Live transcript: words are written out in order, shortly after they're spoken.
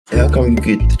How come you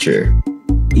get the chair?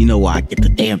 You know why I get the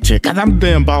damn chair? Cause I'm the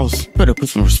damn boss. Better put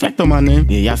some respect on my name.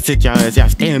 Yeah, y'all sit y'all ass, y'all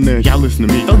stand there, y'all listen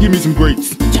to me. Don't give me some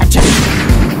grapes. Cha cha.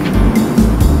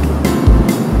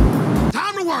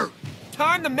 Time to work.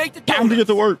 Time to make the Time to get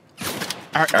to work.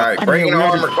 All right, breaking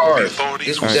armored cars.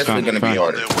 This is definitely gonna be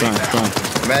harder.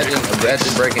 Fine.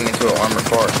 Imagine breaking into an armored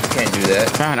car. You can't do that.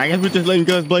 Fine, I guess we're just letting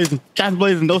guns blazing. Guns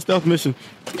blazing, no stealth mission.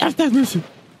 No stealth mission.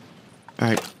 All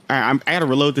right, I gotta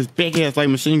reload this big ass like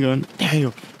machine gun.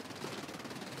 Damn.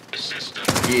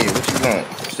 Yeah, what you want?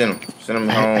 Send them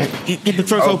home. Get the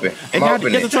truck open.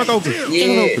 Get the truck open. Yeah. Get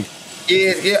it open.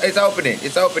 Yeah, it's opening.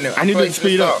 It's opening. I need to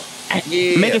speed up.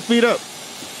 Yeah. Make it speed up.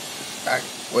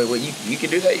 Wait, you can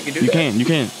do that? You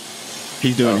can.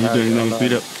 He's doing it.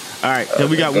 Speed up. All right, so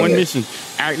we got one mission.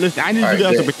 All right, listen, I need you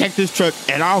guys to protect this truck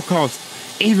at all costs,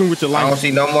 even with your life. I don't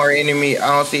see no more enemy. I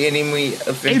don't see enemy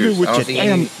offenders. Even with I don't see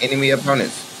enemy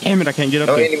opponents. Damn it, I can't get up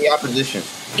there. there. No enemy opposition.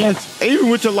 Yes, even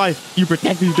with your life, you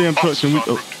protect these damn trucks. And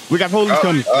we got police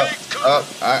coming.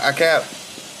 I cap.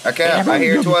 I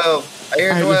hear 12. I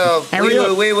hear 12.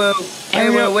 We will.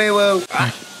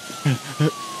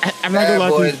 I'm not gonna lie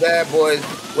to you. Bad boys.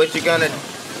 What you gonna?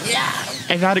 Yeah.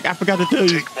 Exotic, I forgot to tell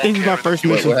you. This is my first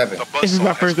mission. What happened? This is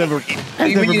my first ever.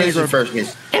 First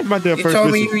mission. It's my damn first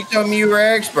mission. You told me you were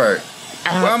an expert.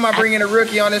 Why am I bringing a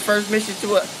rookie on this first mission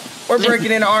to a? We're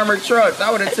breaking into armored trucks.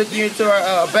 I would have took you into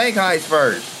a bank heist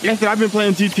first. Listen, I've been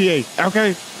playing GTA.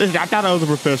 Okay, listen, I thought I was a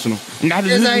professional.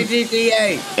 This ain't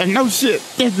GTA. And no shit.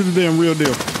 This is the damn real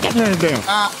deal. Get that down.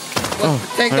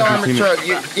 Take the armored truck.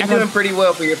 You're doing pretty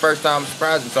well for your first time.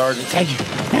 Surprising, Sergeant. Thank you.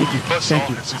 All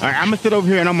right, I'm gonna sit over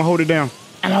here and I'm gonna hold it down.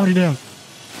 I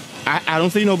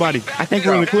don't see nobody. I think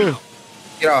we're in the clear.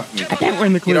 Get off me. I think we're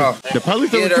in the clear. Get off. The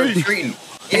police are retreating.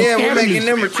 Yeah, we're making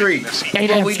them retreat. They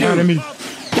done scouted me.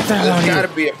 It's gotta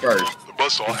be a first.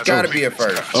 It's gotta be a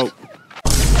first.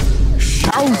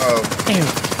 Damn.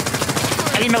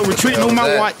 Ain't no retreating on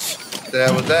my watch.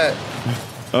 That was that.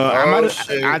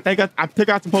 I think I took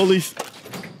out the police.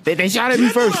 They shot at me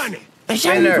first.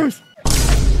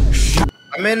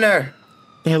 I'm in there.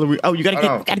 The hell are we? Oh, you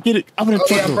gotta get it. Open the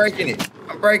truck. Yeah, I'm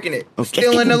breaking it. I'm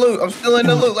still in the loot.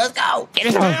 Let's go.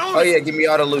 Oh yeah, give me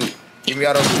all the loot.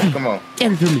 Come on.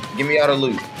 Give it to me. Give me all the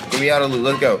loot.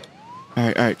 Let's go.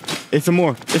 All right. It's some more.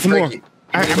 All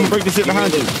right, I'm gonna break this shit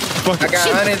behind you. I got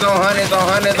hundreds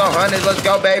on hundreds. Let's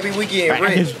go, baby. We getting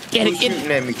rich. Get it.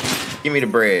 Shooting at me. Give me the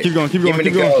bread. Keep going. Give me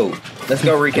the gold. Let's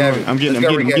go, ReEqHaVoC. I'm getting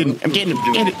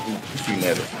it. Shooting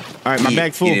at it. All right, my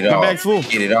bag's full. Get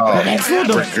it all. My bag's full,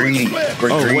 though. We're greedy.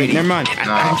 Wait, never mind. I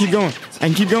can keep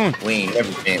going. We ain't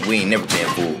never been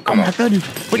fool. Come on.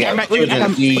 We got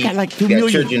like 2 million.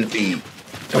 Children to feed.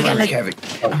 Come on,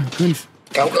 ReEqHaVoC. Goodness.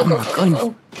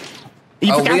 Go.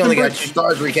 We only got 2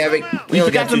 stars, ReEqHaVoC. We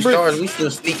only got 2 stars. We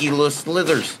still sneaky little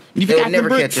slithers. They would never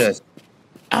catch us.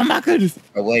 Oh my goodness.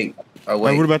 Oh wait.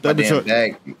 What about the other truck?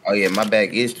 Bag. Oh yeah, my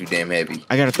bag is too damn heavy.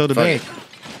 I gotta throw the bag.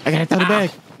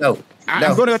 No.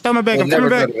 I'm gonna throw my bag. I'm coming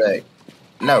back.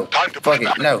 No. Fuck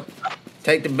it. No.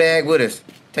 Take the bag with us.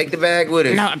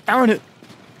 No, I'm throwing it.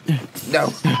 No.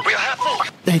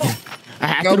 Thank you.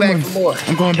 Go back for more.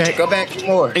 I'm going back. Go back for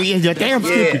more. Yeah, you're damn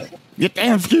stupid. You're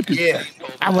damn stupid. Yeah.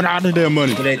 I want all the damn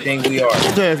money. Who they think we are?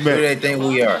 Get your ass back. Who they think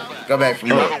we are? Go back for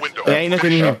more. There ain't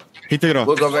nothing in here. He took it off.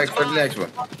 We'll go back for the next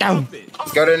one.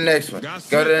 Go to the next one. All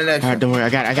right, don't worry. I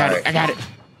got it.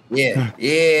 Yeah.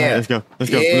 Right, let's go.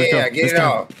 Yeah, get it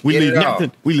all. We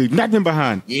leave nothing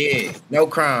behind. Yeah. No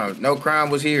crime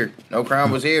was here.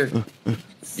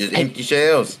 Just empty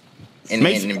shells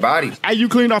and bodies. Hey, you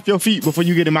clean off your feet before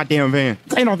you get in my damn van.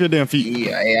 Clean off your damn feet.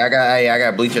 Yeah, I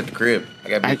got bleach at the crib.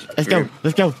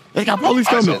 Let's go. Police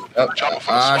coming.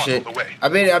 Shit.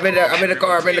 I'm in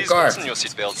the car.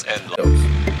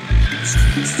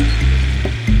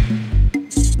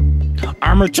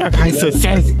 Armor truck heist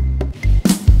success.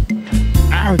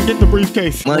 Get the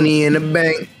briefcase. Money in the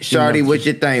bank. Shawty, what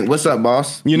you think? What's up,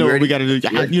 boss? You know what we gotta do.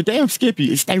 You damn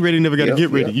Skippy. Stay ready, never gotta get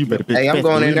ready. You better. Hey, I'm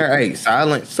going in there. Hey,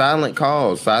 silent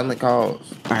calls. All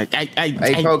right, hey,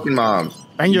 Pokemon.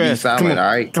 Bring your ass. Silent, all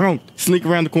right? Come on. Sneak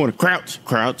around the corner. Crouch.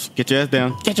 Get your ass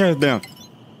down.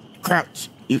 Crouch.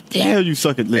 The hell you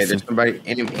suck at listening. Hey, there's somebody,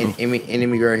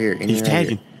 enemy right here.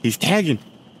 He's tagging.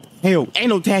 Hell, ain't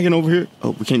no tagging over here.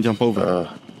 Oh, we can't jump over.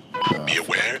 Be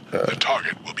aware, the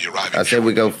target will be arriving. I said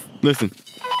we go. Listen,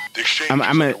 I'm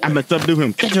gonna subdue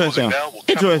him. Get your ass down.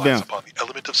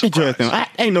 I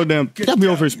ain't no damn. Don't be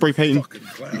over here spray painting.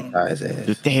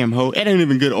 The damn hoe. It ain't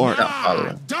even good art.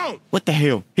 What the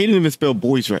hell? He didn't even spell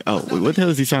boys right. Oh, wait, what the hell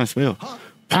is he trying to spell?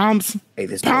 Palms? Hey,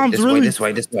 this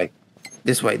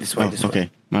way. Okay,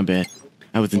 my bad.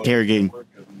 I was interrogating.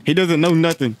 He doesn't know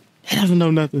nothing. He doesn't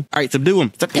know nothing. All right, subdue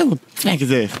him. Subdue him. Smack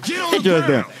his ass. Get your ass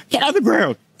down. Get on the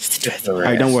ground. All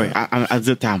right, don't worry. I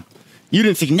zip time. You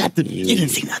didn't see nothing. Yeah. You didn't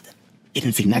see nothing. You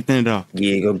didn't see nothing at all.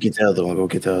 Yeah, go get the other one. Go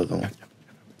get the other one.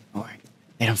 All right.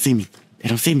 They don't see me. They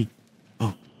don't see me.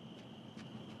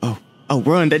 Oh,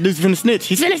 run. That dude's finna snitch.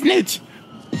 He's finna snitch.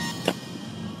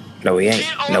 No, he ain't.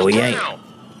 No, he ain't.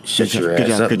 Shut your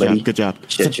ass up, buddy. Good job.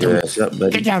 Shut your ass up,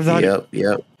 buddy. Good job, Zod.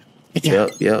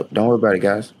 Yep. Don't worry about it,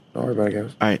 guys. All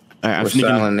right. I'm We're sneaking.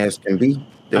 silent as can be.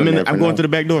 I'm going to the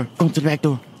back door. Going to the back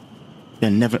door.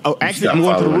 They'll never. Oh, actually, I'm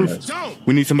going to the roof.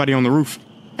 We need somebody on the roof.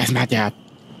 That's my job.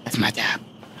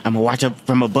 I'm gonna watch up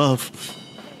from above.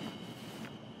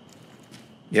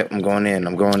 Yep, I'm going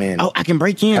in. Oh, I can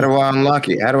break in. How do I unlock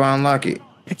it?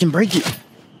 I can break it,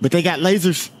 but they got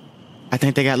lasers. I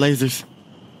think they got lasers.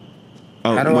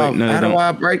 Oh, how do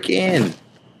I break in?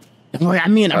 Don't worry,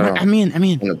 I'm in. When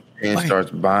the pen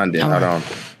starts bonding, hold on.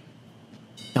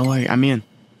 Don't worry, I'm in.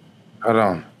 Hold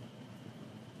on.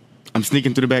 I'm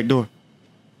sneaking through the back door.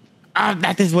 Oh,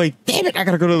 not this way. Damn it, I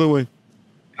gotta go the other way.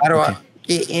 How do I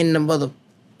get in the mother?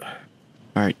 All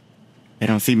right. They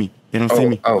don't see me. See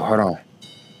me. Oh, hold on.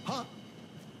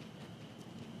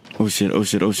 Oh shit. Not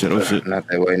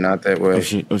that way.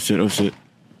 Oh shit.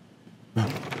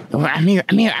 Oh, I'm here.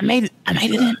 I made it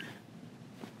in.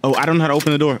 Oh, I don't know how to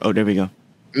open the door. Oh, there we go.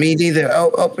 Me neither.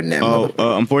 Oh, open that.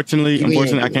 Unfortunately,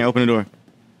 I can't open the door.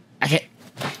 I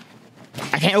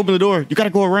can't open the door. You gotta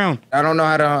go around. I don't know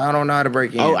how to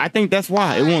break in. Oh, I think that's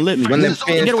why it won't let me. When the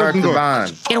pin starts to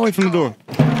bond. Get away from the door.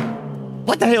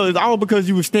 What the hell? It's all because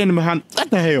you were standing behind.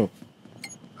 What the hell?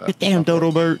 You damn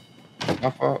dodo bird. My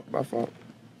fault.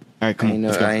 All right, come on.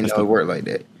 I ain't know it worked like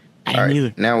that. I didn't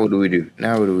either. Now what do we do?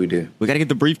 We gotta get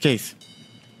the briefcase.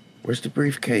 Where's the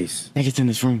briefcase? I think it's in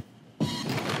this room.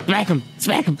 Smack him.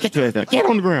 Get your ass up. Get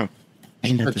on the ground.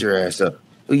 Ain't nothing. Put your ass up.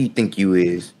 Who you think you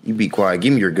is? You be quiet.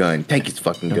 Give me your gun. Take his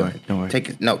fucking gun. Don't worry.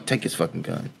 Take his fucking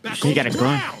gun. He got a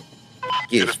gun.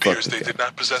 Get his fucking gun. Did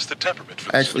not possess the temperament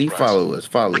for actually, follow us.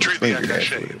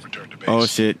 Oh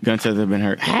shit! Gunshots have been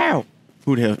heard. How?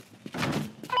 Who the hell?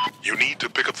 You need to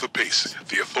pick up the pace.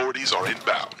 The authorities are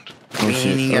inbound. We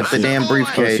ain't got the damn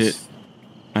briefcase.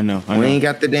 I know. We ain't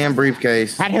got the damn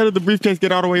briefcase. How the hell did the briefcase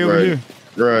get all the way over here?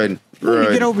 Run.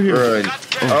 Get over here.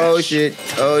 Oh shit.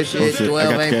 12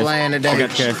 ain't playing today.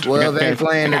 12 ain't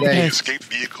playing today. The escape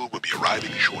vehicle will be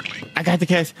arriving shortly. I got the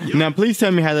cash. Now please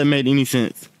tell me how that made any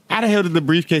sense. How the hell did the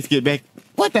briefcase get back?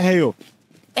 What the hell?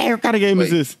 What kind of game is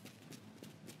this?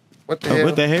 What the hell?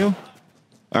 What the hell?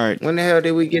 All right. When the hell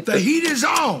did we get the heat is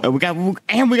on? We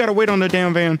gotta wait on the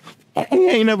damn van. He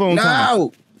ain't never on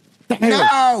time.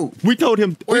 No. We told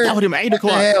him 8 o'clock. What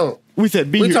the hell? We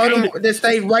said we told him to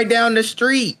stay right down the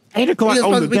street. 8 o'clock. He was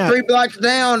supposed to be 3 blocks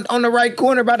down on the right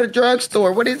corner by the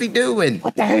drugstore. What is he doing?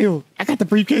 What the hell? I got the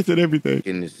briefcase and everything.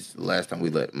 And this is the last time we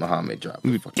let Muhammad drop.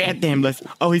 Damn,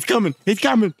 oh, he's coming. He's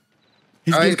coming.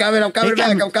 I'm coming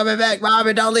back.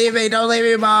 Muhammad, don't leave me,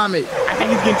 Muhammad. I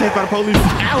think he's getting taken by the police.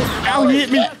 Ow, he hit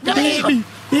me. What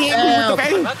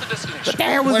the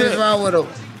hell was what is wrong with him?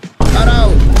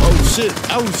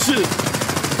 Oh shit.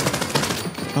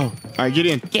 Oh, all right, get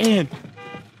in.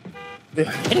 We're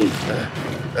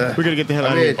gonna get the hell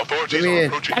out of here.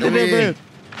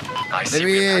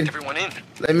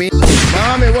 Let me in.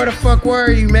 Muhammad, where the fuck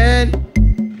were you, man?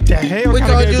 The hell? We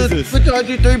told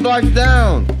you 3 blocks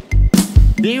down.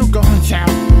 You going south.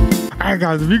 Alright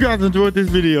guys, if you guys enjoyed this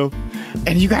video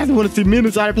and you guys want to see me and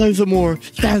Inside play some more,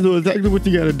 you guys know exactly what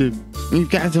you gotta do. And you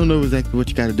guys don't know exactly what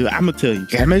you gotta do, I'm gonna tell you. You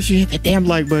gotta make sure you hit that damn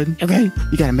like button, okay?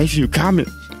 You gotta make sure you comment.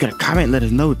 You gotta comment and let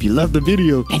us know if you love the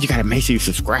video. And you gotta make sure you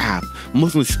subscribe.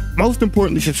 Most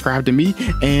importantly, subscribe to me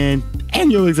and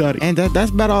Yo Exotic. And that's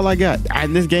about all I got.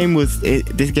 This game was a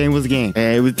game.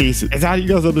 It was decent. That's all you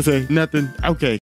guys have to say. Nothing. Okay.